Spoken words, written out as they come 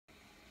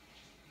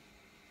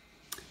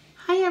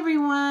Hi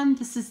everyone,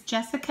 this is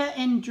Jessica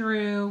and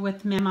Drew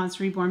with Mama's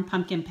Reborn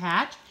Pumpkin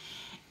Patch,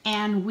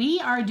 and we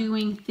are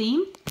doing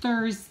Theme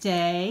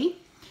Thursday,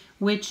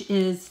 which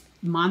is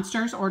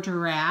monsters or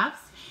giraffes,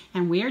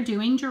 and we are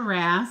doing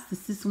giraffes.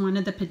 This is one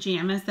of the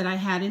pajamas that I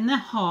had in the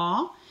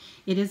haul.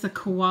 It is a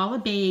koala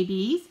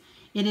babies.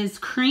 It is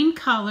cream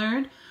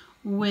colored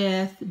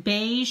with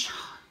beige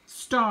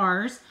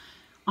stars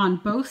on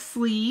both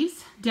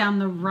sleeves down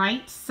the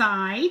right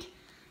side,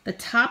 the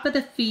top of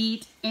the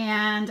feet,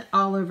 and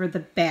all over the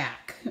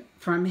back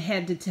from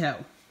head to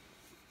toe.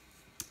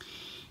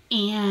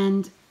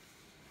 And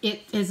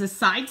it is a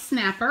side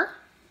snapper.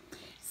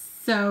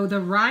 So the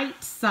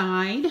right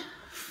side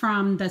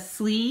from the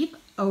sleeve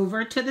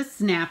over to the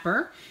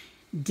snapper,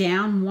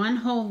 down one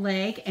whole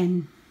leg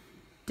and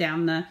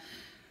down the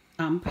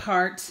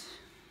part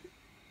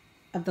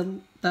of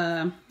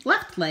the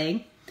left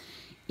leg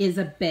is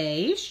a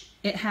beige.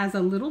 It has a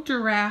little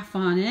giraffe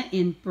on it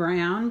in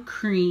brown,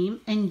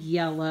 cream, and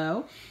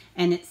yellow.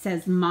 And it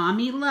says,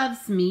 "Mommy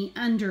loves me,"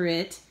 under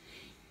it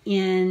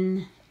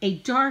in a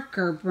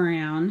darker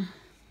brown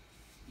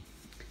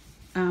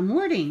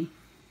wording.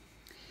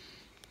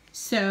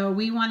 So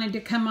we wanted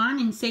to come on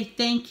and say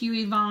thank you,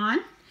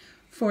 Yvonne,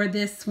 for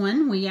this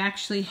one. We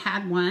actually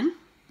had one,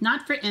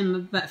 not for Emma,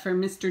 but for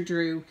Mr.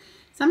 Drew.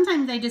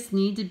 Sometimes they just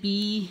need to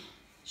be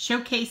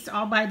showcased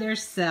all by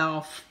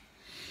themselves.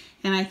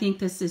 And I think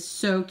this is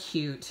so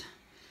cute.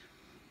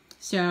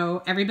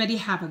 So everybody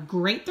have a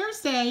great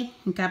Thursday,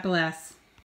 and God bless.